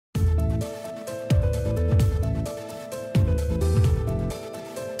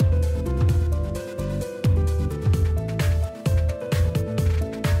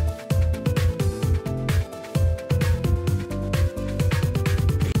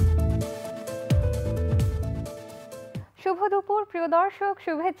শুভ দুপুর প্রিয় দর্শক,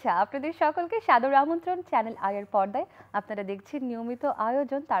 শুভেচ্ছা আপনাদের সকলকে সাদর আমন্ত্রণ। চ্যানেল আয়ের পর্দায় আপনারা দেখছেন নিয়মিত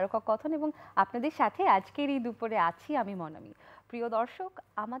আয়োজন তারকা কথন এবং আপনাদের সাথে আজকের এই দুপুরে আছি আমি মনামি। প্রিয় দর্শক,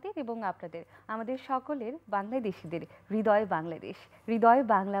 আমাদের এবং আমাদের সকলের বাংলাদেশিদের হৃদয় বাংলাদেশ, হৃদয়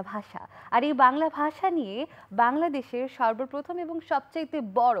বাংলা ভাষা। আর এই বাংলা ভাষা নিয়ে বাংলাদেশের সর্বপ্রথম এবং সবচাইতে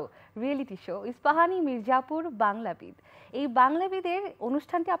বড় রিয়েলিটি শো ইস্পাহানি মির্জাপুর বাংলাবিদ। এই বাংলাবিদের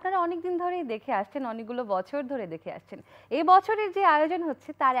অনুষ্ঠানটি আপনারা অনেকদিন ধরেই দেখে আসছেন, অনেকগুলো বছর ধরে দেখে আসছেন। এই বছরের যে আয়োজন হচ্ছে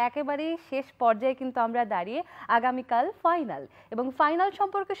তার একেবারে শেষ পর্যায়ে কিন্তু আমরা দাঁড়িয়ে। আগামীকাল ফাইনাল, এবং ফাইনাল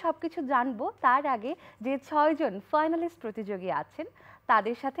সম্পর্কে সবকিছু জানবো তার আগে যে 6 জন ফাইনালিস্ট প্রতিযোগী আছেন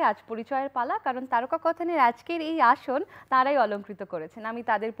তাদের সাথে আজ পরিচয়ের পালা, কারণ তারকা কথনের আজকের এই আসন তারাই অলংকৃত করেছেন। আমি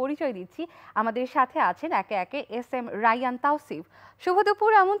তাদের পরিচয় দিচ্ছি। আমাদের সাথে আছেন একে একে SM রায়ান তাওসিফ, শুভ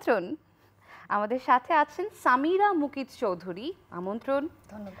দুপুর, আমন্ত্রণ। আমাদের সাথে আছেন সামিরা মুকিত চৌধুরী, আমন্ত্রণ।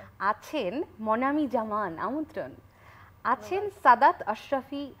 ধন্যবাদ। আছেন মনামি জামান, আমন্ত্রণ। আছেন সাদাত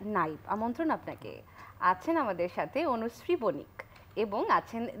আশরাফি নাইব, আমন্ত্রণ আপনাকে। আছেন আমাদের সাথে অনুশ্রী বণিক এবং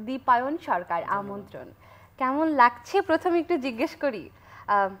আছেন দীপায়ন সরকার, আমন্ত্রণ। কেমন লাগছে প্রথমে একটু জিজ্ঞেস করি?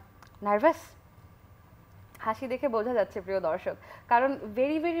 নার্ভাস? হাসি দেখে বোঝা যাচ্ছে প্রিয় দর্শক, কারণ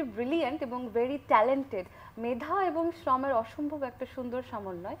ভেরি ভেরি ব্রিলিয়েন্ট এবং ভেরি ট্যালেন্টেড, মেধা এবং শ্রমের অসম্ভব একটা সুন্দর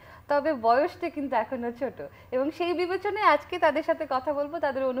সমন্বয়। তবে বয়সটা কিন্তু এখনো ছোট, এবং সেই বিবেচনায় আজকে তাদের সাথে কথা বলবো,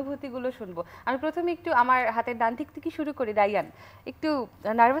 তাদের অনুভূতিগুলো শুনবো। আমি প্রথমে একটু আমার হাতের ডান দিক থেকে শুরু করি। রায়ান, একটু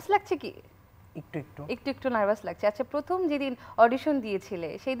নার্ভাস লাগছে কি? একটু একটু একটু একটু নার্ভাস লাগছে। আচ্ছা, প্রথম যেদিন অডিশন দিয়েছিলে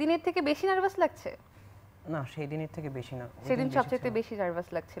সেই দিনের থেকে বেশি নার্ভাস লাগছে? না, সেই দিনের থেকে বেশি না, সেদিন সবচেয়ে বেশি নার্ভাস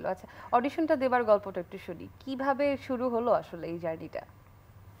লাগছিল। আচ্ছা, অডিশনটা দেবার গল্পটা একটু শুনি, কিভাবে শুরু হলো আসলে এই জার্নিটা?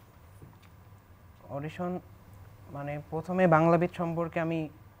 অডিশন মানে প্রথমে বাংলাবিদ সম্পর্কে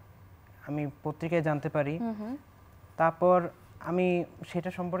আমি পত্রিকায় জানতে পারি। তারপর আমি সেটা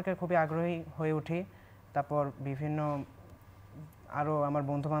সম্পর্কে খুবই আগ্রহী হয়ে উঠি। তারপর বিভিন্ন আরও আমার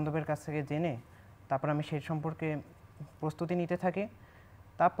বন্ধু বান্ধবের কাছ থেকে জেনে তারপর আমি সেই সম্পর্কে প্রস্তুতি নিতে থাকি।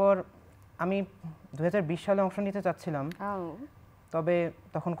 তারপর আমি 2020 সালে অংশ নিতে চাচ্ছিলাম, তবে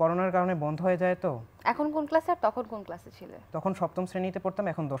তখন করোনার কারণে বন্ধ হয়ে যায়। তো এখন কোন ক্লাসে আর তখন কোন ক্লাসে ছিলে? তখন 7ম শ্রেণীতে পড়তাম,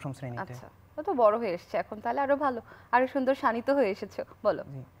 এখন 10ম শ্রেণীতে। আচ্ছা, তো বড় হয়ে এসেছে এখন, তাহলে আরো ভালো, আরো সুন্দর শানিত হয়ে এসেছো, বলো।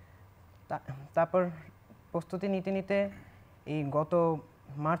 তারপর প্রস্তুতি নিতে নিতে এই গত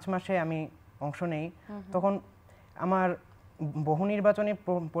মার্চ মাসে আমি অংশ নেই। তখন আমার বহু নির্বাচনী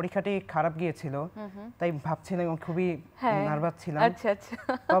পরীক্ষাটি খারাপ গিয়েছিল, তাই ভাবছিলাম, খুবই নার্ভাস ছিলাম। আচ্ছা আচ্ছা।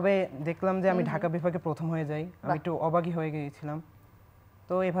 তবে দেখলাম যে আমি ঢাকা বিভাগে প্রথম হয়ে যাই, আমি একটু অবাকই হয়ে গিয়েছিলাম।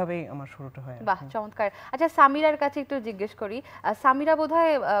 তো এভাবেই আমার শুরুটা হয়। বাহ, চমৎকার। আচ্ছা, সামিরার কাছে একটু জিজ্ঞেস করি। সামিরা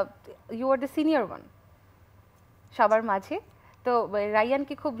বোধহয় you are the senior one সবার মাঝে, তো রায়ান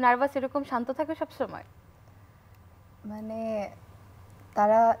কি খুব নার্ভাস, এরকম শান্ত থাকে সব সময়? মানে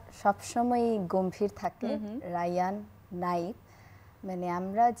তারা সবসময় গম্ভীর থাকে, রায়ান, নাইব, মানে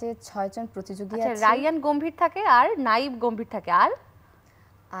আমরা যে 6 জন প্রতিযোগী আছি। আচ্ছা, রায়ান গম্ভীর থাকে আর নাইব গম্ভীর থাকে,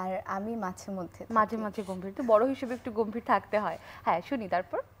 আর আমি মাঝে মাঝে গম্ভীর, তো বড় হিসেবে একটু গম্ভীর থাকতে হয়। হ্যাঁ, শুনি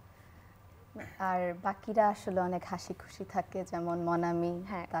তারপর। আর বাকিরা আসলে অনেক হাসি খুশি থাকে, যেমন মনামি,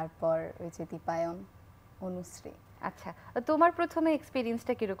 তারপর ওই যে দীপায়ন, অনুশ্রী। আচ্ছা, তোমার প্রথমে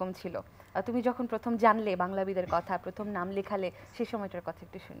এক্সপেরিয়েন্সটা কিরকম ছিল? তুমি যখন প্রথম জানলে বাংলাবিদের কথা, প্রথম নাম লেখালে, সেই সময়টার কথা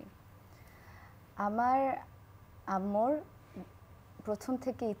একটু শুনি। আমার আম্মুর প্রথম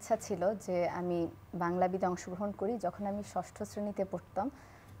থেকে ইচ্ছা ছিল যে আমি বাংলাবিদে অংশগ্রহণ করি। যখন আমি 6ষ্ঠ শ্রেণীতে পড়তাম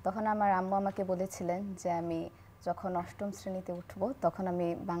তখন আমার আম্মু আমাকে বলেছিলেন যে আমি যখন 8ম শ্রেণীতে উঠবো তখন আমি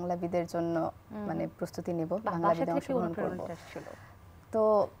বাংলাবিদের জন্য মানে প্রস্তুতি নেব, বাংলাবিদে অংশগ্রহণ করব। তো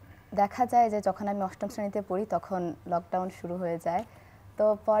দেখা যায় যে যখন আমি 8ম শ্রেণীতে পড়ি তখন লকডাউন শুরু হয়ে যায়। তো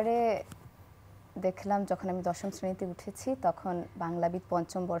পরে দেখলাম যখন আমি 10ম শ্রেণীতে উঠেছি তখন বাংলাবিদ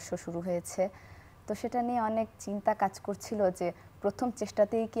 5ম বর্ষ শুরু হয়েছে। তো সেটা নিয়ে অনেক চিন্তা কাজ করছিল যে প্রথম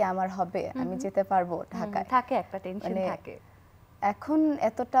চেষ্টাতেই কি আমার হবে, আমি যেতে পারবো ঢাকায়। থাকে একটা টেনশন থাকে। এখন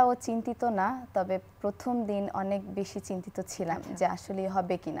এতটাও চিন্তিত না, তবে প্রথম দিন অনেক বেশি চিন্তিত ছিলাম যে আসলে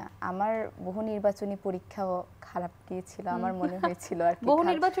হবে কিনা। আমার বহু নির্বাচনী পরীক্ষাও খারাপ গিয়েছিল, আমার মনে হয়েছিল আর কি। বহু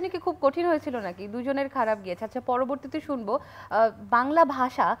নির্বাচনী কি খুব কঠিন হয়েছিল নাকি? দুজনের খারাপ গিয়েছে। আচ্ছা, পরবর্তীতে শুনবো বাংলা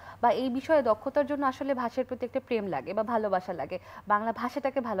ভাষা বা এই বিষয়ে দক্ষতার জন্য আসলে ভাষার প্রতি একটা প্রেম লাগে বা ভালোবাসা লাগে, বাংলা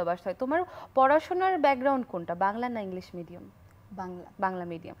ভাষাটাকে ভালোবাসতে হয়। তোমার পড়াশোনার ব্যাকগ্রাউন্ড কোনটা, বাংলা না ইংলিশ মিডিয়াম? বাংলা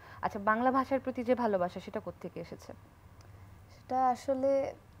মিডিয়াম। আচ্ছা, বাংলা ভাষার প্রতি যে ভালোবাসা সেটা কোত্থেকে এসেছে? এটা আসলে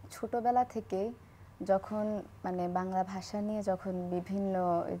ছোটবেলা থেকেই, যখন মানে বাংলা ভাষা নিয়ে যখন বিভিন্ন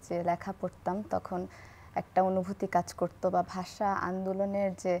যে লেখা পড়তাম তখন একটা অনুভূতি কাজ করতো, বা ভাষা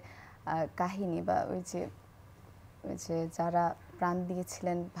আন্দোলনের যে কাহিনী বা ওই যে যারা প্রাণ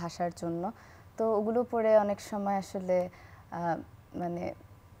দিয়েছিলেন ভাষার জন্য, তো ওগুলো পড়ে অনেক সময় আসলে মানে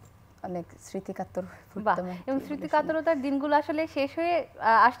অনেক স্মৃতিকাতর হয়ে বাহ, পড়তাম এবং স্মৃতিকাতরতার দিনগুলো আসলে শেষ হয়ে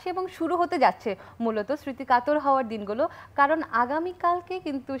আসছে এবং শুরু হতে যাচ্ছে মূলত স্মৃতিকাতর হওয়ার দিনগুলো, কারণ আগামীকালকে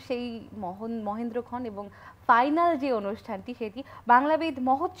কিন্তু সেই মহেন্দ্রক্ষণ এবং ফাইনাল যে অনুষ্ঠানটি সেটি বাংলাবিদ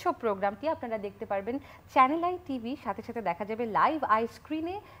মহোৎসব প্রোগ্রামটি আপনারা দেখতে পারবেন চ্যানেল আই টিভি, সাথে সাথে দেখা যাবে লাইভ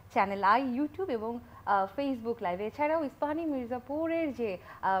iScreen-এ, চ্যানেল আই ইউটিউব এবং ফেসবুক লাইভে। এছাড়াও ইস্পাহানি মির্জাপুরের যে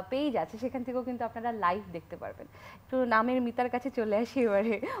পেজ আছে সেখান থেকেও কিন্তু আপনারা লাইভ দেখতে পারবেন। একটু নামের মিতার কাছে চলে আসি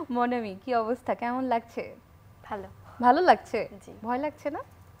এবারে। মনামি, কি অবস্থা, কেমন লাগছে? ভালো। ভালো লাগছে? জি। ভয় লাগছে না?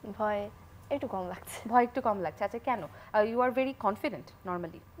 ভয় একটু কম লাগছে। ভয় একটু কম লাগছে, আচ্ছা কেন? You are very confident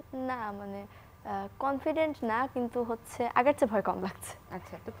normally? না মানে কনফিডেন্ট না, কিন্তু হচ্ছে আগের চেয়ে ভয় কম লাগছে।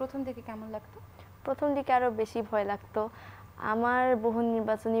 আচ্ছা, তো প্রথম দিকে কেমন লাগতো? প্রথম দিকে আরো বেশি ভয় লাগতো। আমার বহু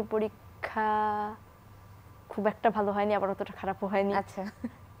নির্বাচনী পরীক্ষা খুব একটা ভালো হয়নি, আবার অতটা খারাপও হয়নি। আচ্ছা।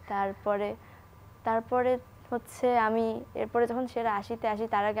 তারপরে হচ্ছে আমি এরপরে যখন সেরা 80-তে আসি,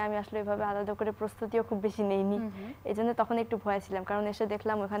 তার আগে আমি আসলে এভাবে আলাদা করে প্রস্তুতিও খুব বেশি নেইনি। এই জন্য তখন একটু ভয় ছিলাম, কারণ এসে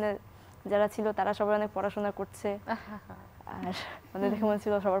দেখলাম ওখানে যারা ছিল তারা সবাই অনেক পড়াশোনা করছে, আর মানে দেখে মনে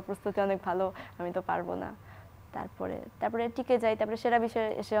ছিল সবার প্রস্তুতি অনেক ভালো, আমি তো পারবো না। তারপরে টিকে যাই, তারপরে সেরা বিষয়ে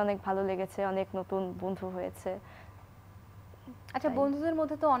এসে অনেক ভালো লেগেছে, অনেক নতুন বন্ধু হয়েছে। আচ্ছা, বন্ধুদের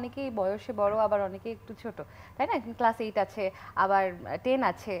মধ্যে তো অনেকেই বয়সে বড়, আবার অনেকে একটু ছোট, তাই না? ক্লাস 8 আছে, আবার 10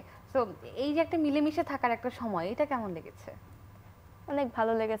 আছে, তো এই যে একটা মিলেমিশে থাকার একটা সময়, এটা কেমন লেগেছে? অনেক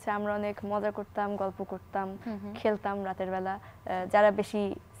ভালো লেগেছে। আমরা অনেক মজা করতাম, গল্প করতাম, খেলতাম রাতের বেলা। যারা বেশি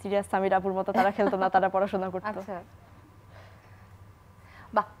সিরিয়াস সামির আপুর মতো তারা খেলতো না, তারা পড়াশোনা করতো। আচ্ছা,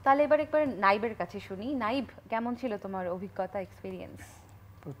 বাহ। তাহলে এবার একবার নাইবের কাছে শুনি। নাইব, কেমন ছিল তোমার অভিজ্ঞতা, এক্সপেরিয়েন্স?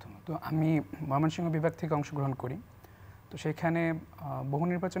 প্রথমত আমি ময়মনসিংহ বিভাগ থেকে অংশগ্রহণ করি, তো সেখানে বহু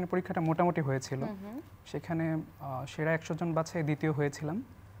নির্বাচনী পরীক্ষাটা মোটামুটি হয়েছিল। সেখানে সেরা 100 জন বাছাই দ্বিতীয় হয়েছিলাম।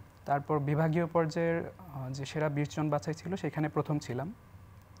 তারপর বিভাগীয় পর্যায়ের যে সেরা 20 জন বাছাই ছিল সেখানে প্রথম ছিলাম।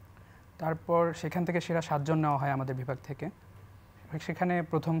 তারপর সেখান থেকে সেরা 7 জন নেওয়া হয় আমাদের বিভাগ থেকে, সেখানে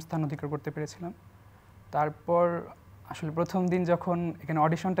প্রথম স্থান অধিকার করতে পেরেছিলাম। তারপর আসলে প্রথম দিন যখন এখানে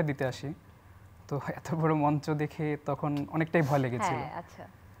অডিশনটা দিতে আসি, তো এত বড় মঞ্চ দেখে তখন অনেকটাই ভয় লেগেছিল। আচ্ছা,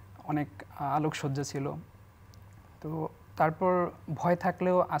 অনেক আলোকসজ্জা ছিল। তো তারপর ভয়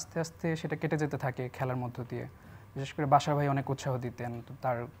থাকলেও আস্তে আস্তে সেটা কেটে যেতে থাকে খেলার মধ্য দিয়ে। বিশেষ করে বাসা ভাই অনেক উৎসাহ দিতেন, তো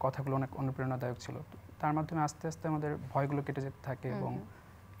তার কথাগুলো অনেক অনুপ্রেরণাদায়ক ছিল। তার মাধ্যমে আস্তে আস্তে আমাদের ভয়গুলো কেটে যেতে থাকে এবং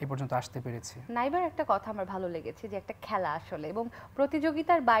এই পর্যন্ত আসতে পেরেছি। নাইবার একটা কথা আমার ভালো লেগেছে, যে একটা খেলা আসলে, এবং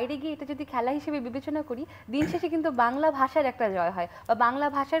প্রতিযোগিতার বাইরে গিয়ে এটা যদি খেলা হিসেবে বিবেচনা করি, দিন শেষে কিন্তু বাংলা ভাষার একটা জয় হয়, বা বাংলা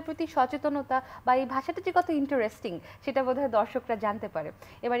ভাষার প্রতি সচেতনতা, বা এই ভাষাটা যে কত ইন্টারেস্টিং সেটা বোধহয় দর্শকরা জানতে পারে।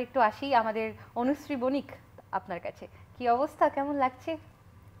 এবার একটু আসি আমাদের অনুশ্রী বণিক, আপনার কাছে কি অবস্থা, কেমন লাগছে?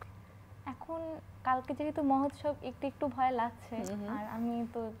 এখন কালকে যেহেতু মহোৎসব, একটু একটু ভয় লাগছে, আর আমি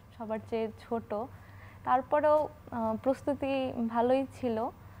তো সবার চেয়ে ছোট, তারপরেও প্রস্তুতি ভালোই ছিল।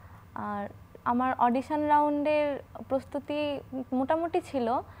 আর আমার অডিশন রাউন্ডের প্রস্তুতি মোটামুটি ছিল।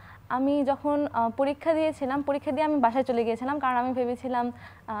 আমি যখন পরীক্ষা দিয়ে আমি বাসায় চলে গিয়েছিলাম, কারণ আমি ভেবেছিলাম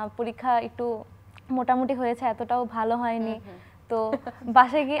পরীক্ষা একটু মোটামুটি হয়েছে, এতটাও ভালো হয়নি। তো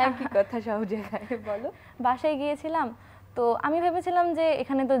বাসায় গিয়ে একই কথা সব জায়গায় বলো। বাসায় গিয়েছিলাম, তো আমি ভেবেছিলাম যে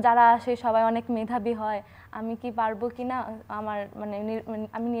এখানে তো যারা আসে সবাই অনেক মেধাবী হয়, আমি কি পারবো কিনা, আমার মানে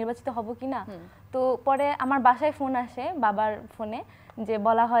আমি নির্বাচিত হব কিনা। তো পরে আমার বাসায় ফোন আসে, বাবার ফোনে, যে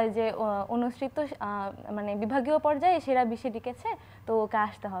বলা হয় যে অনুষ্ঠিত মানে বিভাগীয় পর্যায়ে সেরা 20-এ টিকেছে, তো ওকে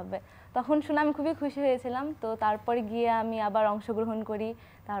আসতে হবে। তখন শুনে আমি খুবই খুশি হয়েছিলাম। তো তারপরে গিয়ে আমি আবার অংশগ্রহণ করি,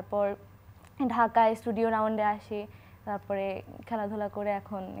 তারপর ঢাকায় স্টুডিও রাউন্ডে আসি, তারপরে খেলাধুলা করে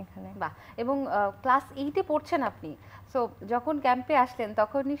এখন এখানে। বাহ, এবং ক্লাস 8-এ পড়ছেন আপনি, সো যখন ক্যাম্পে আসলেন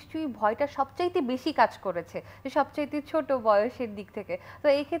তখন নিশ্চয়ই ভয়টা সবচাইতে বেশি কাজ করেছে, যে সবচাইতে ছোট বয়সের দিক থেকে। তো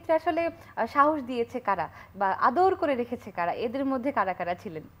এই ক্ষেত্রে আসলে সাহস দিয়েছে কারা, বা আদর করে রেখেছে কারা, এদের মধ্যে কারা কারা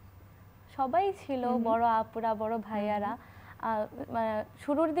ছিলেন? সবাই ছিল, বড় আপুরা, বড় ভাইয়ারা।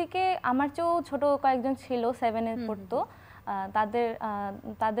 শুরুর দিকে আমার চেয়েও ছোট কয়েকজন ছিল, 7-এ পড়তো,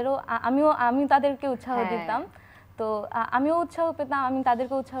 তাদেরও আমি তাদেরকে উৎসাহ দিতাম। তো আমিও উৎসাহ পেতাম, আমি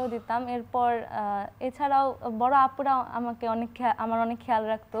তাদেরকে উৎসাহ দিতাম। এরপর এছাড়াও বড় আপুরা আমার অনেক খেয়াল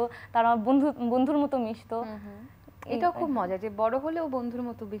রাখতো, তারা আমার বন্ধুর মতো মিশতো। এটাও খুব মজা, যে বড় হলেও বন্ধুর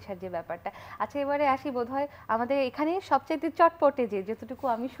মতো বিষার যে ব্যাপারটা। আচ্ছা, এবারে আসি বোধহয় আমাদের এখানে সবচাইতে চটপটে, যতটুকু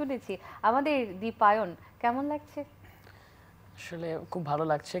আমি শুনেছি, আমাদের দীপায়ন, কেমন লাগছে? আসলে খুব ভালো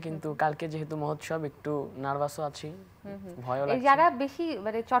লাগছে, কিন্তু কালকে যেহেতু মহোৎসব একটু নার্ভাসও আছি, ভয়ও লাগছে। যারা বেশি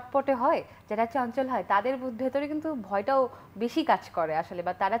মানে চটপটে হয়, যারা চঞ্চল হয়, তাদের ভেতরে কিন্তু ভয়টাও বেশি কাজ করে আসলে,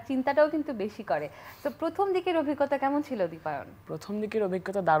 বা তারা চিন্তাটাও কিন্তু বেশি করে। তো প্রথম দিকের অভিজ্ঞতা কেমন ছিল দীপায়ন? প্রথম দিকের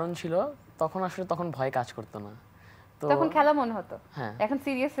অভিজ্ঞতা দারুণ ছিল। তখন ভয় কাজ করতো না, তো তখন খেলা মনে হতো। হ্যাঁ, এখন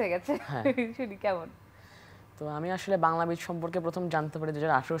সিরিয়াস হয়ে গেছে। শুনি কেমন। তো তো আমি আসলে বাংলাবিদ সম্পর্কে প্রথম জানতে পারি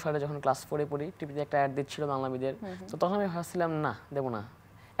 2018 সালে যখন ক্লাস 4-এ পড়ি, টিভিতে একটা অ্যাড দিচ্ছিল বাংলাবিদের। তো তখন আমি ভাবছিলাম না, দেবো না,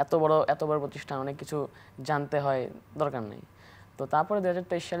 এত বড় প্রতিষ্ঠান, অনেক কিছু জানতে হয়, দরকার নেই। তো তারপরে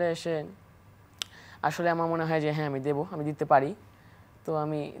 2023 সালে এসে আসলে আমার মনে হয় যে হ্যাঁ আমি দিতে পারি। তো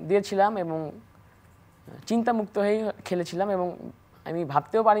আমি দিয়েছিলাম এবং চিন্তামুক্ত হয়েই খেলেছিলাম, এবং আমি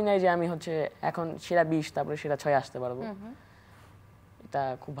ভাবতেও পারি নাই যে আমি হচ্ছে এখন সেরা 20 তারপরে সেরা 6 আসতে পারবো। এটা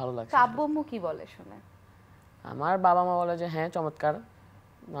খুব ভালো লাগছে। আব্বু আম্মু কি বলে শুনে? আমার বাবা মা বলে যে হ্যাঁ চমৎকার,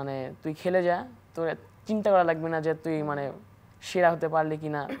 মানে তুই খেলে যা, তোর চিন্তা করা লাগবে না যে তুই মানে সেরা হতে পারলি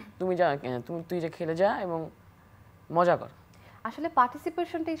কিনা, তুই যে খেলে যা এবং মজা কর। আসলে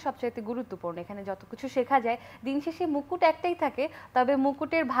পার্টিসিপেশনটাই সবচেয়ে গুরুত্বপূর্ণ, এখানে যত কিছু শেখা যায়। দিন শেষে মুকুট একটাই থাকে, তবে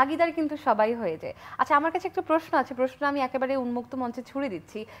মুকুটের ভাগিদার কিন্তু সবাই হয়ে যায়। আচ্ছা, আমার কাছে একটা প্রশ্ন আছে, প্রশ্ন আমি একেবারে উন্মুক্ত মঞ্চে ছুড়ে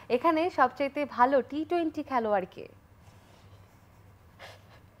দিচ্ছি। এখানে সবচেয়ে ভালো T20 খেলোয়াড় কে,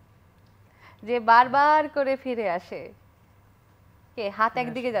 যে বারবার করে ফিরে আসে? কে? হাত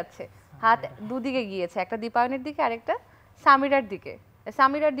একদিকে যাচ্ছে, হাত দুদিকে গিয়েছে, একটা দীপায়নের দিকে আর একটা সামিরার দিকে।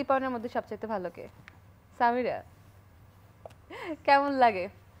 সামিরার দীপায়নের মধ্যে সবচেয়ে ভালো কে? সামিরা।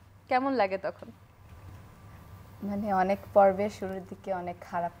 কেমন লাগে তখন? মানে অনেক পর্বে শুরুর দিকে অনেক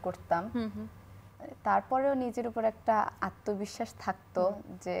খারাপ করতাম, তারপরেও নিজের উপর একটা আত্মবিশ্বাস থাকতো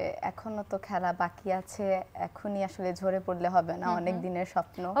যে এখনো তো খেলা বাকি আছে, এখনই আসলে ঝরে পড়লে হবে না, অনেক দিনের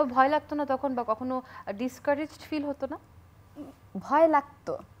স্বপ্ন। ভয় লাগতো না তখন, বা কখনো ডিসকারেজড ফিল হতো না? ভয়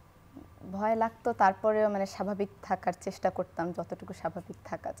লাগতো, তারপরেও মানে স্বাভাবিক থাকার চেষ্টা করতাম, যতটুকু স্বাভাবিক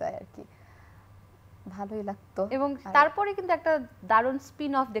থাকা যায় আর কি। ভালোই লাগতো। এবং তারপরে কিন্তু একটা দারুণ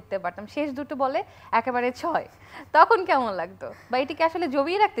স্পিন অফ দেখতে পারতাম, শেষ দুটো বলে একেবারে 6। তখন কেমন লাগতো? বা এটিকে আসলে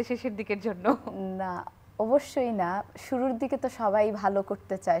জমিয়ে রাখতে শেষের দিকের জন্য? না, অবশ্যই না। শুরুর দিকে তো সবাই ভালো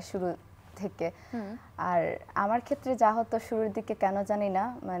করতে চায় শুরু থেকে, আর আমার ক্ষেত্রে যা হতো শুরুর দিকে কেন জানি না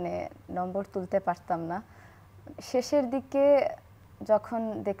মানে নম্বর তুলতে পারতাম না। শেষের দিকে যখন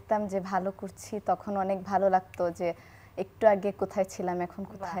দেখতাম যে ভালো করছি তখন অনেক ভালো লাগতো যে একটু আগে কোথায় ছিলাম, এখন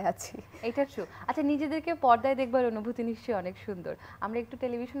কোথায় আছি। এটা ট্রু। আচ্ছা, নিজেদেরকে পর্দায় দেখবার অনুভূতি নিশ্চয়ই অনেক সুন্দর। আমরা একটু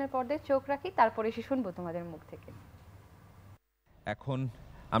টেলিভিশনের পর্দায় চোখ রাখি, তারপরে এসে শুনবো তোমাদের মুখ থেকে। এখন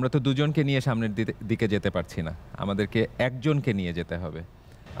আমরা তো দুজনকে নিয়ে সামনের দিকে যেতে পারছি না, আমাদেরকে একজনকে নিয়ে যেতে হবে।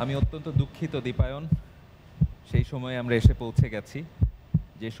 আমি অত্যন্ত দুঃখিত দীপায়ন, সেই সময়ে আমরা এসে পৌঁছে গেছি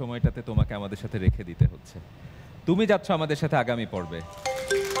যে সময়টাতে তোমাকে আমাদের সাথে রেখে দিতে হচ্ছে। তুমি যাচ্ছ আমাদের সাথে আগামী পর্বে।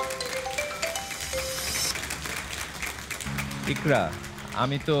 ইকরা,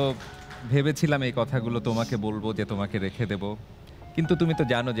 আমি তো ভেবেছিলাম এই কথাগুলো তোমাকে বলবো, যে তোমাকে রেখে দেব, কিন্তু তুমি তো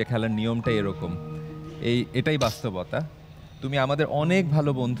জানো যে খেলার নিয়মটাই এরকম, এটাই বাস্তবতা। তুমি আমাদের অনেক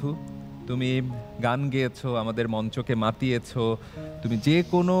ভালো বন্ধু, তুমি গান গেয়েছো, আমাদের মঞ্চকে মাতিয়েছো, তুমি যে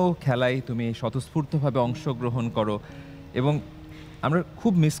কোনো খেলায় তুমি স্বতঃস্ফূর্তভাবে অংশগ্রহণ করো, এবং আমরা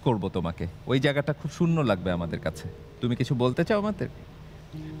খুব মিস করব তোমাকে। ওই জায়গাটা খুব শূন্য লাগবে আমাদের কাছে। তুমি কিছু বলতে চাও আমাদের?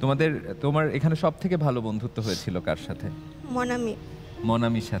 তোমার এখানে সব থেকে ভালো বন্ধুত্ব হয়েছিল কার সাথে?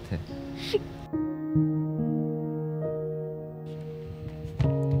 মনামির সাথে।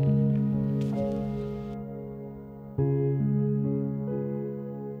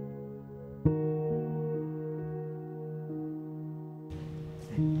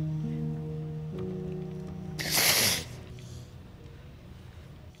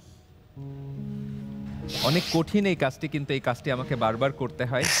 অনেক কঠিন এই কাজটি, কিন্তু এই কাজটি আমাকে বারবার করতে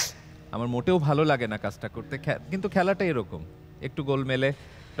হয়। আমার মোটেও ভালো লাগে না কাজটা করতে, কিন্তু খেলাটা এরকম, একটু গোলমেলে।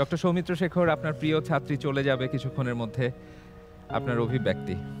 ডক্টর সৌমিত্র শেখর, আপনার প্রিয় ছাত্রী চলে যাবে কিছুক্ষণের মধ্যে, আপনার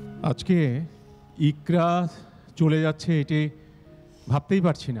অভিব্যক্তি। আজকে ইকরা চলে যাচ্ছে এটি ভাবতেই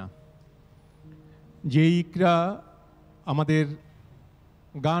পারছি না। যে ইকরা আমাদের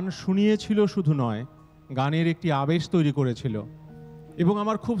গান শুনিয়েছিল শুধু নয়, গানের একটি আবেশ তৈরি করেছিল, এবং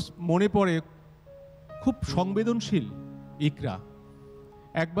আমার খুব মনে পড়ে, খুব সংবেদনশীল ইকরা।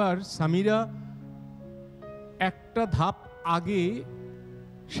 একবার সামিরা একটা ধাপ আগে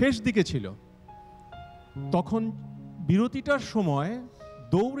শেষ দিকে ছিল, তখন বিরতিটার সময়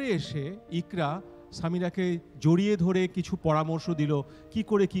দৌড়ে এসে ইকরা সামিরাকে জড়িয়ে ধরে কিছু পরামর্শ দিল, কি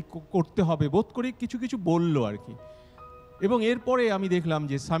করে কি করতে হবে, বোধ করে কিছু কিছু বলল আর কি। এবং এরপরে আমি দেখলাম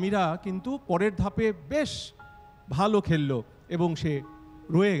যে সামিরা কিন্তু পরের ধাপে বেশ ভালো খেললো এবং সে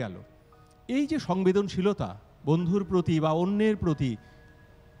রয়ে গেল। এই যে সংবেদনশীলতা বন্ধুর প্রতি বা অন্যের প্রতি,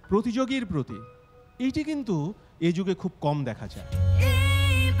 প্রতিযোগীর প্রতি, এইটি কিন্তু এই যুগে খুব কম দেখা যায়।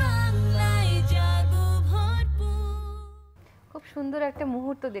 খুব সুন্দর একটা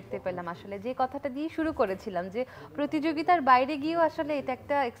মুহূর্ত দেখতে পেলাম আসলে, যে কথাটা দিয়ে শুরু করেছিলাম যে প্রতিযোগিতার বাইরে গিয়েও আসলে এটা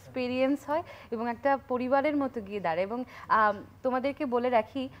একটা এক্সপিরিয়েন্স হয় এবং একটা পরিবারের মতো গিয়ে দাঁড়ায়। এবং তোমাদেরকে বলে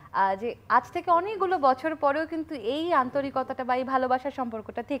রাখি যে আজ থেকে অনেকগুলো বছর পরেও কিন্তু এই আন্তরিকতাটা বা এই ভালোবাসার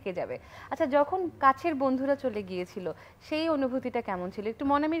সম্পর্কটা থেকে যাবে। আচ্ছা, যখন কাছের বন্ধুরা চলে গিয়েছিল সেই অনুভূতিটা কেমন ছিল, একটু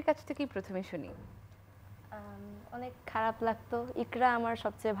মনামির কাছ থেকেই প্রথমে শুনি। অনেক খারাপ লাগতো। ইকরা আমার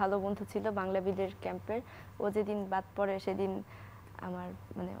সবচেয়ে ভালো বন্ধু ছিল বাংলাবিদের ক্যাম্পের। ও যেদিন বাদ পড়ে সেদিন আমার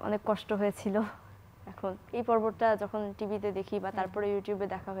মানে অনেক কষ্ট হয়েছিল। এখন এই পর্বটা যখন টিভিতে দেখি বা তারপরে ইউটিউবে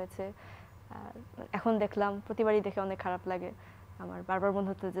দেখা হয়েছে, এখন দেখলাম, প্রতিবারই দেখে অনেক খারাপ লাগে। আমার বারবার মনে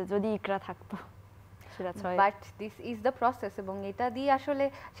হতো যে যদি ইকরা থাকতো। But this is the process, এবং এটা দিয়ে আসলে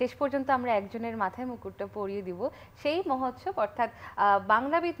শেষ পর্যন্ত আমরা একজনের মাথায় মুকুটটা পরিয়ে দিব। সেই মহোৎসব অর্থাৎ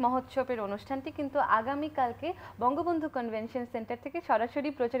বাংলাবিদ মহোৎসবের অনুষ্ঠানটি কিন্তু আগামীকালকে বঙ্গবন্ধু কনভেনশন সেন্টার থেকে সরাসরি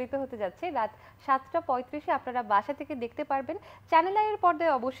প্রচারিত হতে যাচ্ছে রাত 7:35-এ। আপনারা বাসা থেকে দেখতে পারবেন চ্যানেল আইয়ের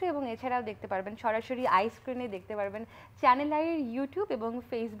পর্দায় অবশ্যই, এবং এছাড়াও দেখতে পারবেন সরাসরি iScreen-এ দেখতে পারবেন চ্যানেল আইয়ের ইউটিউব এবং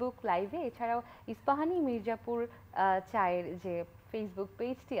ফেসবুক লাইভে। এছাড়াও ইস্পাহানি মির্জাপুর চায়ের যে ফেসবুক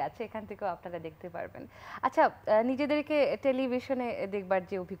পেজটি আছে এখান থেকেও আপনারা দেখতে পারবেন। আচ্ছা, নিজেদেরকে টেলিভিশনে দেখবার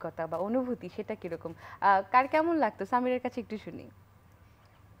যে অভিজ্ঞতা বা অনুভূতি সেটা কিরকম, কার কেমন লাগতো? সামিরের কাছে একটু শুনি।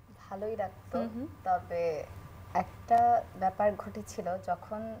 ভালোই লাগতো, তবে একটা ব্যাপার ঘটেছিল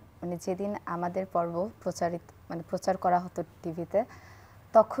যখন মানে যেদিন আমাদের পর্ব প্রচার করা হতো টিভিতে,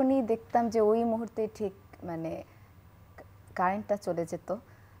 তখনই দেখতাম যে ওই মুহূর্তে ঠিক মানে কারেন্টটা চলে যেত।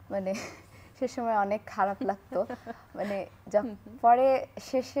 মানে সে সময় অনেক খারাপ লাগতো। মানে পরে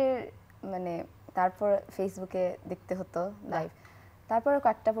শেষের মানে তারপর ফেসবুকে দেখতে হতো লাইভ, তারপরে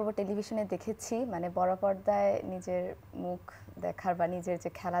কয়েকটা পর্ব টেলিভিশনে দেখেছি। মানে বড় পর্দায় নিজের মুখ দেখার বা নিজের যে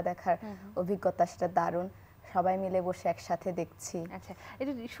খেলা দেখার অভিজ্ঞতা সেটা দারুণ। সবাই মিলে বসে একসাথে দেখছি। আচ্ছা,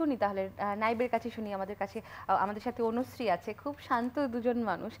 এটা শুনি তাহলে নাইবের কাছে শুনি। আমাদের সাথে অনুশ্রী আছে, খুব শান্ত দুজন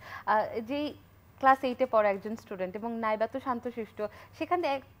মানুষ, যেই ক্লাস 8-এ পড়া একজন স্টুডেন্ট, এবং নাইবা তো শান্তশিষ্ট। সেখানে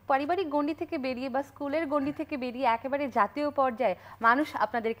পারিবারিক গণ্ডি থেকে বেরিয়ে বা স্কুলের গণ্ডি থেকে বেরিয়ে একেবারে জাতীয় পর্যায়ে মানুষ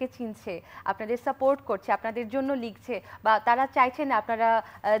আপনাদেরকে চিনছে, আপনাদের সাপোর্ট করছে, আপনাদের জন্য লিখছে, বা তারা চাইছেন আপনারা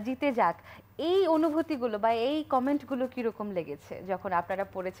জিতে যাক। এই অনুভূতিগুলো বা এই কমেন্টগুলো কীরকম লেগেছে যখন আপনারা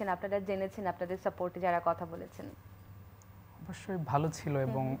পড়েছেন, আপনারা জেনেছেন, আপনাদের সাপোর্টে যারা কথা বলেছেন? অবশ্যই ভালো ছিল,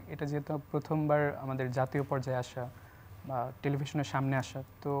 এবং এটা যেহেতু প্রথমবার আমাদের জাতীয় পর্যায়ে আসা বা টেলিভিশনের সামনে আসা,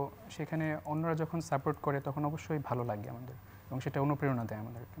 তো সেখানে অন্যরা যখন সাপোর্ট করে তখন অবশ্যই ভালো লাগে আমাদের, এবং সেটা অনুপ্রেরণা দেয়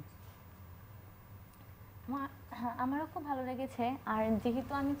আমাদেরকে। আমারও খুব ভালো লেগেছে। আর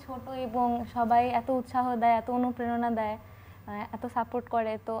যেহেতু আমি ছোট এবং সবাই এত উৎসাহ দেয়, এত অনুপ্রেরণা দেয়, এত সাপোর্ট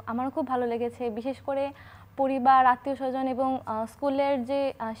করে, তো আমারও খুব ভালো লেগেছে। বিশেষ করে পরিবার, আত্মীয় স্বজন এবং স্কুলের যে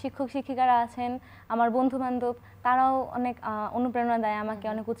শিক্ষক শিক্ষিকারা আছেন, আমার বন্ধু বান্ধব, তারাও অনেক অনুপ্রেরণা দেয় আমাকে,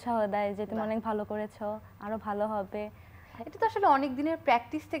 অনেক উৎসাহ দেয় যে তুমি অনেক ভালো করেছো, আরও ভালো হবে। এটা তো আসলে অনেক দিনের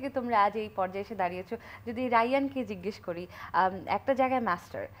প্র্যাকটিস থেকে তোমরা আজ এই পর্যায়ে এসে দাঁড়িয়েছো। যদি রাইয়ানকে জিজ্ঞেস করি, একটা জায়গায়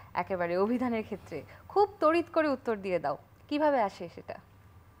মাস্টার একেবারে অভিধানের ক্ষেত্রে খুব তড়িৎ করে উত্তর দিয়ে দাও, কিভাবে আসে সেটা?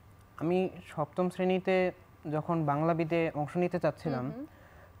 আমি সপ্তম শ্রেণীতে যখন বাংলাবিদে অংশ নিতে চাচ্ছিলাম,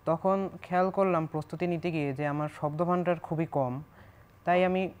 তখন খেয়াল করলাম প্রস্তুতি নিতে গিয়ে যে আমার শব্দভাণ্ডার খুবই কম। তাই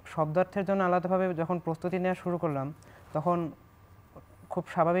আমি শব্দার্থের জন্য আলাদাভাবে যখন প্রস্তুতি নেওয়া শুরু করলাম, তখন খুব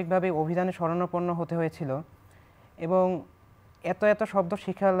স্বাভাবিকভাবে অভিধানে শরণাপন্ন হতে হয়েছিল, এবং এত এত শব্দ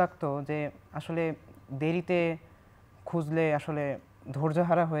শিখা লাগতো যে আসলে দেরিতে খুঁজলে আসলে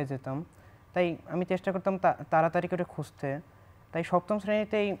ধৈর্যহারা হয়ে যেতাম। তাই আমি চেষ্টা করতাম তাড়াতাড়ি করে খুঁজতে। তাই সপ্তম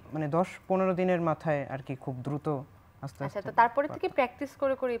শ্রেণীতেই মানে 10-15 দিনের মাথায় আর কি খুব দ্রুত আস্তে আচ্ছা, আস্তে। তো তারপরে থেকে প্র্যাকটিস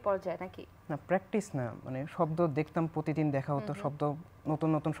করে করে এই পর্যায়ে নাকি? না, প্র্যাকটিস না, মানে শব্দ দেখতাম, প্রতিদিন দেখা হতো, শব্দ নতুন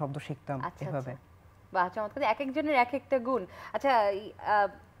নতুন শব্দ শিখতাম এভাবে। বাহ, চমৎকার, এক একজনের এক একটা গুণ। আচ্ছা,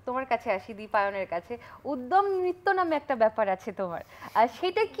 তোমার কাছে আসি, দীপায়নের কাছে। উদ্যম নৃত্য নামে একটা ব্যাপার আছে তোমার,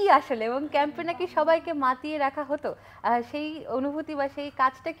 সেটা কি আসলে? এবং ক্যাম্পে নাকি সবাইকে মাতিয়ে রাখা হতো, সেই অনুভূতি বা সেই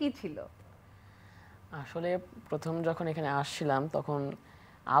কাজটা কি ছিল? আসলে প্রথম যখন এখানে আসছিলাম তখন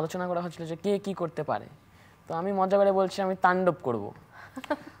আলোচনা করা হচ্ছিল যে কে কি করতে পারে। তো আমি মজা করে বলছি আমি তাণ্ডব করব।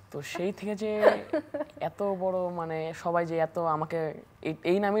 তো সেই থেকে যে এত বড় মানে সবাই যে এত আমাকে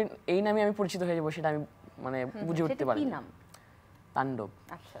এই নামে আমি পরিচিত হয়ে যাবো সেটা আমি মানে বুঝে উঠতে পারি। তাণ্ডব।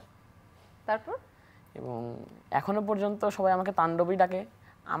 আচ্ছা, তারপর? এবং এখনো পর্যন্ত সবাই আমাকে তাণ্ডবই ডাকে।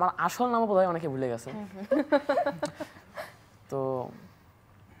 আমার আসল নামও বোধহয় অনেকে ভুলে গেছে। তো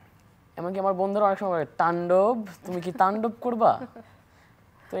এমনকি আমার বন্ধুরা অনেক সময় বলে, তাণ্ডব, তুমি কি তাণ্ডব করবা?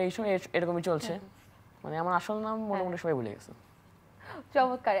 তো এই সময় এরকমই চলছে, মানে আমার আসল নাম মোটামুটি সবাই ভুলে গেছে।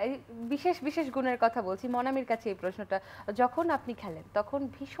 চমৎকার। এই বিশেষ বিশেষ গুণের কথা বলছি। মনামির কাছে এই প্রশ্নটা, যখন আপনি খেলেন তখন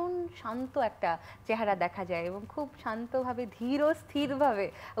ভীষণ শান্ত একটা চেহারা দেখা যায় এবং খুব শান্তভাবে ধীর ও স্থিরভাবে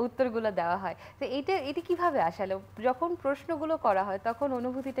উত্তরগুলো দেওয়া হয়। তো এটা কিভাবে আসলে যখন প্রশ্নগুলো করা হয় তখন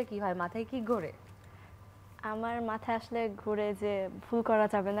অনুভূতিটা কি হয়, মাথায় কি ঘোরে? আমার মাথায় আসলে ঘুরে যে ভুল করা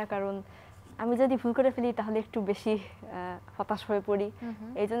যাবে না, কারণ আমি যদি ভুল করে ফেলি তাহলে একটু বেশি হতাশ হয়ে পড়ি।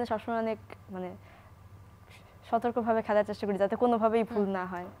 এই জন্য সবসময় অনেক মানে সতর্কভাবে খেলার চেষ্টা করি যাতে কোনোভাবেই ভুল না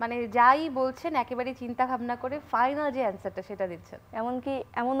হয়। মানে যাই বলছেন একেবারে চিন্তা ভাবনা করে ফাইনাল যে অ্যান্সারটা সেটা দিচ্ছেন। এমনকি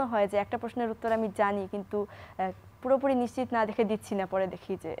এমনও হয় যে একটা প্রশ্নের উত্তর আমি জানি কিন্তু পুরোপুরি নিশ্চিত না দেখে দিচ্ছি না, পরে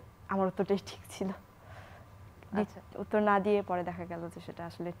দেখি যে আমার উত্তরটাই ঠিক ছিল। উত্তর না দিয়ে পরে দেখা গেল যে সেটা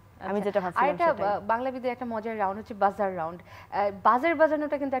আসলে আমি যেটা ভাবছিলাম সেটাই। আরেকটা বাংলাবিদের একটা মজার রাউন্ড হচ্ছে বাজার রাউন্ড। বাজার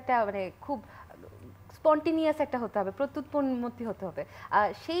বাজানোটা কিন্তু একটা মানে খুব স্পন্টেনিয়াস একটা হতে হবে, প্রত্যুত্পন্নমতি হতে হবে।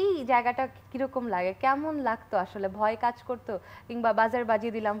 সেই জায়গাটা কিরকম লাগে, কেমন লাগতো আসলে? ভয় কাজ করতো কিংবা বাজার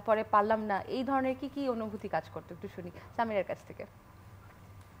বাজিয়ে দিলাম পরে পারলাম না, এই ধরনের কি কি অনুভূতি কাজ করতো একটু শুনি সামিরার কাছ থেকে।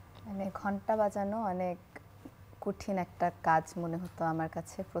 মানে ঘন্টা বাজানো অনেক কঠিন একটা কাজ মনে হতো আমার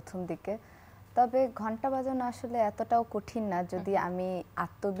কাছে প্রথম দিকে। তবে ঘন্টা বাজানো আসলে এতটাও কঠিন না যদি আমি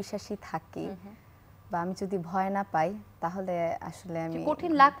আত্মবিশ্বাসী থাকি বা আমি যদি ভয় না পাই, তাহলে আসলে আমি।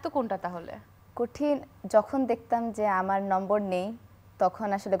 কঠিন লাগতো কোনটা তাহলে? কঠিন যখন দেখতাম যে আমার নম্বর নেই, তখন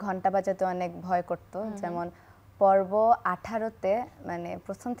আসলে ঘন্টা বাজাতে অনেক ভয় করতো। যেমন পর্ব 18-তে মানে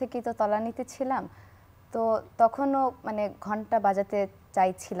প্রথম থেকেই তো তলানিতে ছিলাম, তো তখনও মানে ঘন্টা বাজাতে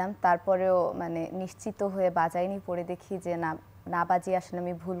চাইছিলাম, তারপরেও মানে নিশ্চিত হয়ে বাজাইনি, পরে দেখি যে না বাজিয়ে আসলে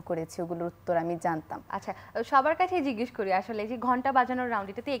আমি ভুল করেছি, ওগুলোর উত্তর আমি জানতাম। আচ্ছা, সবার কাছে জিজ্ঞেস করি আসলে যে ঘন্টা বাজানোর রাউন্ড,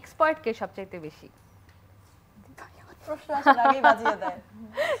 এটাতে এক্সপার্ট কে সবচাইতে বেশি? প্রশ্ন আসার আগেই বাজিয়ে দেয়।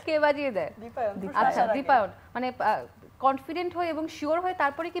 কে বাজিয়ে দেয়? দীপায়ন। আচ্ছা, দীপায়ন। মানে কনফিডেন্ট হয়ে এবং শিওর হয়ে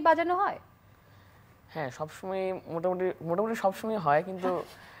তারপরে কি বাজানো হয়? হ্যাঁ, সবসময় মোটামুটি সবসময় হয়, কিন্তু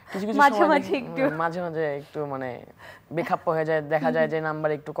কিছু কিছু মাঝে সময় মাঝে একটু মাঝে মাঝে একটু মানে বেখাপ্পা হয়ে যায়, দেখা যায় যে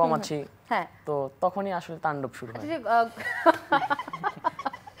নাম্বার একটু কম আছে, হ্যাঁ, তো তখনই আসলে তাণ্ডব শুরু হয়।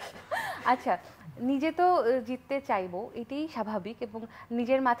 আচ্ছা, নিজে তো জিততে চাইবো, এটাই স্বাভাবিক, এবং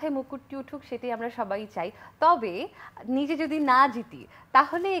নিজের মাথায় মুকুটটি উঠুক সেটাই আমরা সবাই চাই। তবে নিজে যদি না জিতি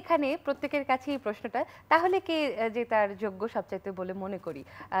তাহলে এখানে প্রত্যেকের কাছে এই প্রশ্নটা, তাহলে কে যে তার যোগ্য সবচাইতে বলে মনে করি?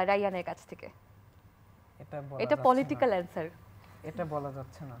 রাইয়ানের কাছ থেকে। এটা পলিটিক্যাল অ্যানসার, এটা বলা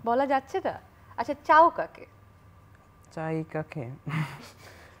যাচ্ছে না। বলা যাচ্ছে না? আচ্ছা, চাও কাকে? চাই কাকে?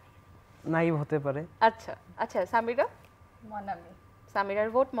 নাইব হতে পারে। আচ্ছা আচ্ছা, সামিরা? মনামি। সামিরার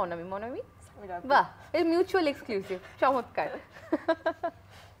ভোট মনামি। মনামি? বাহ, এই মিউচুয়াল এক্সক্লুসিভ, চমৎকার।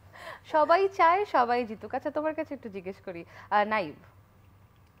 সবাই চায় সবাই জিতুক। আচ্ছা, তোমার কাছে একটু জিজ্ঞেস করি, নাইব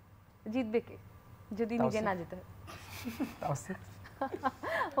জিতবে কে যদি নিজে না জিতে?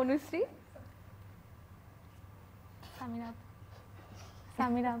 অনুশ্রী?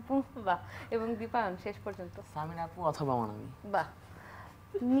 সামিরা আপু। বাহ, এবং দীপায়ন শেষ পর্যন্ত? সামিরা আপু অথবা মনামি। বাহ,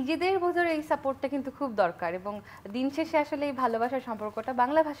 নিজেদের ভিতরে এই সাপোর্টটা কিন্তু খুব দরকার, এবং দিন শেষে আসলে এই ভালোবাসার সম্পর্কটা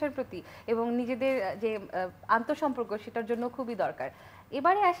বাংলা ভাষার প্রতি এবং নিজেদের যে আন্তঃসম্পর্ক সেটার জন্য খুবই দরকার।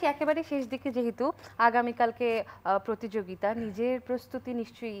 এবারে আসি একেবারে শেষ দিকে, যেহেতু আগামীকালকে প্রতিযোগিতা, নিজের প্রস্তুতি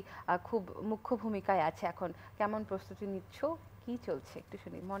নিশ্চয়ই খুব মুখ্য ভূমিকায় আছে। এখন কেমন প্রস্তুতি নিচ্ছ, কি চলছে একটু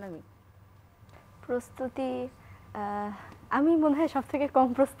শুনি। মনামি? প্রস্তুতি আমি মনে হয় সব থেকে কম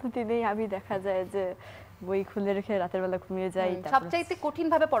প্রস্তুতি নেই। আমি দেখা যায় যে বই খুলে রেখে রাতের বেলা ঘুমিয়ে যাই। সবচাইতে কঠিন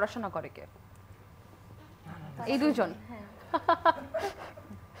ভাবে পড়াশোনা করে কে? এই দুজন।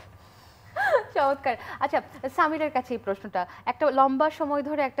 চমৎকার। আচ্ছা, সামিরার কাছে এই প্রশ্নটা, একটা লম্বা সময়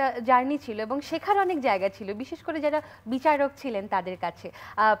ধরে একটা জার্নি ছিল এবং শেখার অনেক জায়গা ছিল, বিশেষ করে যারা বিচারক ছিলেন তাদের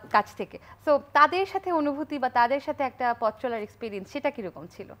কাছ থেকে। তো তাদের সাথে অনুভূতি বা তাদের সাথে একটা পথ চলার এক্সপিরিয়েন্স, সেটা কিরকম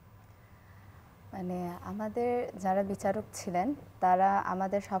ছিল? মানে আমাদের যারা বিচারক ছিলেন তারা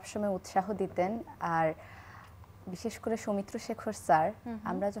আমাদের সবসময় উৎসাহ দিতেন, আর বিশেষ করে সৌমিত্র শেখর স্যার,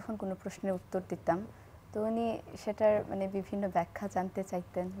 আমরা যখন কোনো প্রশ্নের উত্তর দিতাম তো উনি সেটার মানে বিভিন্ন ব্যাখ্যা জানতে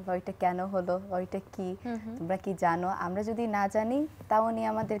চাইতেন, বা ওইটা কেন হলো, বা ওইটা কি, তোমরা কি জানো। আমরা যদি না জানি তাও উনি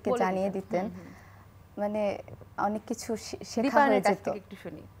আমাদেরকে জানিয়ে দিতেন, মানে অনেক কিছু শেখা হয়ে যেত। একটু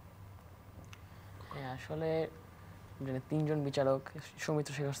শুনি। আসলে তিনজন বিচারক,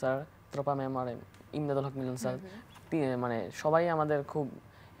 সৌমিত্র শেখর স্যার, ত্রপা ম্যাম আর ইমদাদুল হক মিলন স্যার, মানে সবাই আমাদের খুব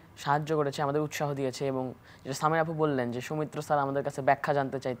সাহায্য করেছে, আমাদের উৎসাহ দিয়েছে। এবং যেটা সামিরা আপু বললেন যে সৌমিত্র স্যার আমাদের কাছে ব্যাখ্যা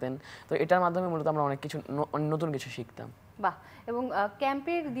জানতে চাইতেন, তো এটার মাধ্যমে মূলত আমরা অনেক কিছু নতুন কিছু শিখতাম। বাহ, এবং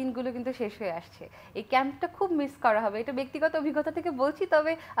ক্যাম্পের দিনগুলো কিন্তু শেষ হয়ে আসছে, এই ক্যাম্পটা খুব মিস করা হবে, এটা ব্যক্তিগত অভিজ্ঞতা থেকে বলছি,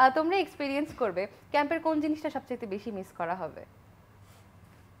 তবে তোমরা এক্সপিরিয়েন্স করবে। ক্যাম্পের কোন জিনিসটা সবচেয়ে বেশি মিস করা হবে?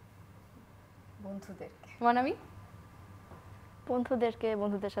 বন্ধুদেরকে। মনামি?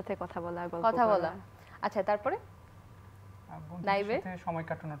 বন্ধুদের সাথে কথা বলা। আচ্ছা, তারপরে? নাইবের সাথে সময়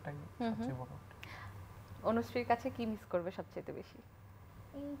কাটানোটাই সবচেয়ে বড়। অনুশ্রীর কাছে কি মিস করবে সবচেয়ে বেশি?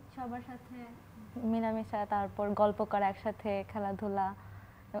 এই সবার সাথে মেলামেশা, তারপর গল্প করা একসাথে, খেলাধুলা,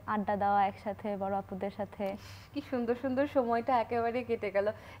 আড্ডা দেওয়া একসাথে বড় আপুদের সাথে। কি সুন্দর সুন্দর সময়টা একেবারে কেটে গেল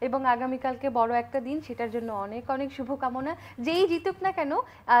এবং আগামীকালকে বড় একটা দিন, সেটার জন্য অনেক অনেক শুভকামনা। যেই জিতুক না কেন,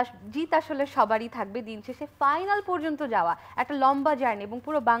 জিত আসলে সবারই থাকবে। দিন শেষে ফাইনাল পর্যন্ত যাওয়া একটা লম্বা জার্নি এবং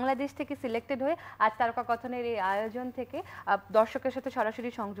পুরো বাংলাদেশ থেকে সিলেক্টেড হয়ে আজ তারকা কথনের এই আয়োজন থেকে দর্শকের সাথে সরাসরি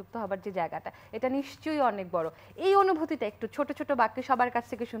সংযুক্ত হবার যে জায়গাটা, এটা নিশ্চয়ই অনেক বড়। এই অনুভূতিটা একটু ছোট ছোট বাক্যে সবার কাছ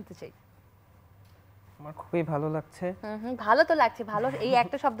থেকে শুনতে চাই। আমার খুবই ভালো লাগছে। ভালো তো লাগছে, ভালো এই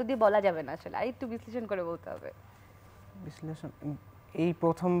একটা শব্দ দিয়ে বলা যাবে না, আসলে আর একটু বিশ্লেষণ করে বলতে হবে। বিশ্লেষণ, এই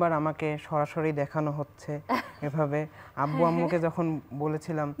প্রথমবার আমাকে সরাসরি দেখানো হচ্ছে এভাবে। আব্বু আম্মুকে যখন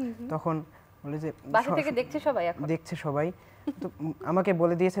বলেছিলাম তখন বলে যে বাসা থেকে দেখছে সবাই, এখন দেখছে সবাই, তো আমাকে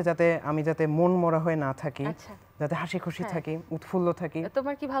বলে দিয়েছে যাতে আমি যাতে মন মরা হয়ে না থাকি, যাতে হাসি খুশি থাকি, উৎফুল্ল থাকি।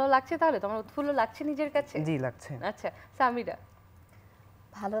 তোমার কি ভালো লাগছে তাহলে? তোমার উৎফুল্ল লাগছে নিজের কাছে? জি লাগছে। আচ্ছা সামিরা?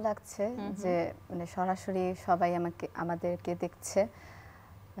 ভালো লাগছে যে মানে সরাসরি সবাই আমাদেরকে দেখছে,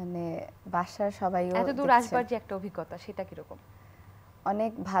 মানে বাসার সবাইও এত দূর আসবার যে একটা অভিজ্ঞতা, সেটা কিরকম?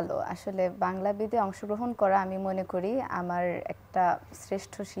 অনেক ভালো। আসলে বাংলাবিদে অংশগ্রহণ করা আমি মনে করি আমার একটা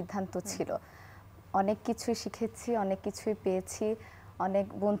শ্রেষ্ঠ সিদ্ধান্ত ছিল। অনেক কিছুই শিখেছি, অনেক কিছুই পেয়েছি, অনেক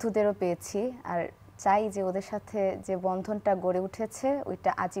বন্ধুদেরও পেয়েছি, আর চাই যে ওদের সাথে যে বন্ধনটা গড়ে উঠেছে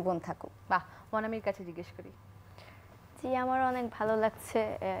ওইটা আজীবন থাকুক। বাহ, মনামির কাছে জিজ্ঞেস করি। জি, আমার অনেক ভালো লাগছে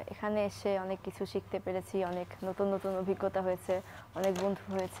এখানে এসে, অনেক কিছু শিখতে পেরেছি, অনেক নতুন নতুন অভিজ্ঞতা হয়েছে, অনেক বন্ধু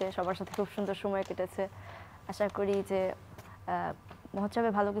হয়েছে, সবার সাথে খুব সুন্দর সময় কেটেছে। আশা করি যে মহোৎসবে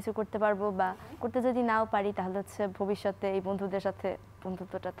ভালো কিছু করতে পারবো, বা করতে যদি নাও পারি তাহলে হচ্ছে ভবিষ্যতে এই বন্ধুদের সাথে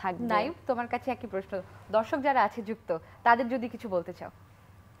বন্ধুত্বটা থাকবে। নাইব, তোমার কাছে একই প্রশ্ন, দর্শক যারা আছে যুক্ত তাদের যদি কিছু বলতে চাও।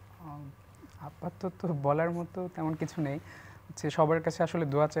 আপাতত বলার মতো তেমন কিছু নেই, সবার কাছে আসলে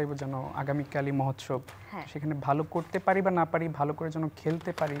দোয়া চাইবো যেন আগামীকালই মহোৎসব সেখানে ভালো করতে পারি বা না পারি, ভালো করে যেন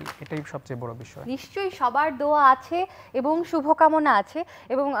খেলতে পারি, এটাই সবচেয়ে বড় বিষয়। নিশ্চয়ই সবার দোয়া আছে এবং শুভকামনা আছে,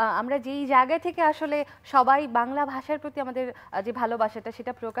 এবং আমরা যেই জায়গা থেকে আসলে সবাই বাংলা ভাষার প্রতি আমাদের যে ভালোবাসাটা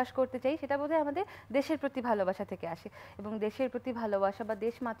সেটা প্রকাশ করতে চাই, সেটা বোধহয় আমাদের দেশের প্রতি ভালোবাসা থেকে আসে। এবং দেশের প্রতি ভালোবাসা বা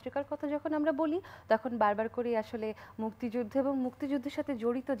দেশ মাতৃকার কথা যখন আমরা বলি, তখন বারবার করে আসলে মুক্তিযুদ্ধ এবং মুক্তিযুদ্ধের সাথে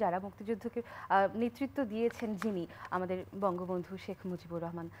জড়িত যারা, মুক্তিযুদ্ধকে নেতৃত্ব দিয়েছেন যিনি, আমাদের বঙ্গবন্ধু শেখ মুজিবুর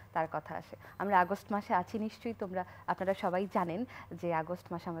রহমান, তার কথা আসে। আমরা আগস্ট মাসে আছি, নিশ্চয়ই আপনারা সবাই জানেন যে আগস্ট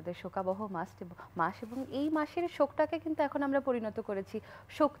মাস আমাদের শোকাবহ মাস, এবং এই মাসের শোকটাকে কিন্তু এখন আমরা পরিণত করেছি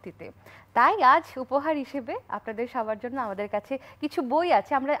শক্তিতে। তাই আজ উপহার হিসেবে আপনাদের সবার জন্য আমাদের কাছে কিছু বই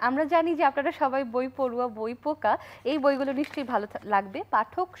আছে। আমরা জানি যে আপনারা সবাই বই পড়ুয়া, বই পোকা, এই বইগুলো নিশ্চয়ই ভালো লাগবে।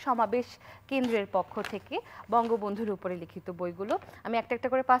 পাঠক সমাবেশ কেন্দ্রের পক্ষ থেকে বঙ্গবন্ধুর উপরে লিখিত বইগুলো আমি একটা একটা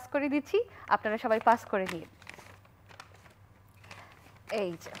করে পাস করে দিচ্ছি, আপনারা সবাই পাস করে নিয়ে।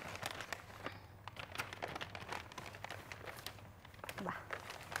 এই যে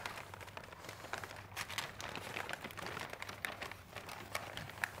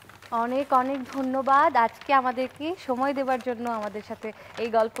অনেক অনেক ধন্যবাদ আজকে আমাদেরকে সময় দেওয়ার জন্য, আমাদের সাথে এই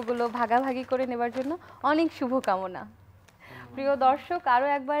গল্পগুলো ভাগাভাগি করে নেবার জন্য। অনেক শুভকামনা। প্রিয় দর্শক, আরও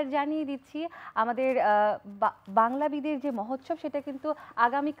একবার জানিয়ে দিচ্ছি আমাদের বাংলাবিদের যে মহোৎসব, সেটা কিন্তু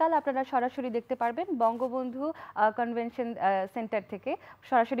আগামীকাল আপনারা সরাসরি দেখতে পারবেন বঙ্গবন্ধু কনভেনশন সেন্টার থেকে।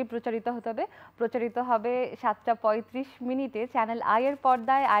 সরাসরি প্রচারিত হবে 7:35 চ্যানেল আইয়ের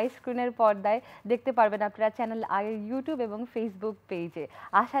পর্দায়, iScreen-এর পর্দায় দেখতে পারবেন আপনারা চ্যানেল আইয়ের ইউটিউব এবং ফেসবুক পেজে।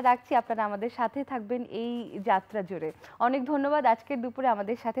 আশা রাখছি আপনারা আমাদের সাথে থাকবেন এই যাত্রা জুড়ে। অনেক ধন্যবাদ আজকের দুপুরে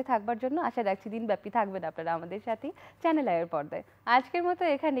আমাদের সাথে থাকবার জন্য। আশা রাখছি দিনব্যাপী থাকবেন আপনারা আমাদের সাথে চ্যানেল আইয়ের পর্দায়। আজকের মতো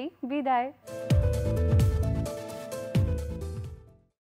এখানেই বিদায়।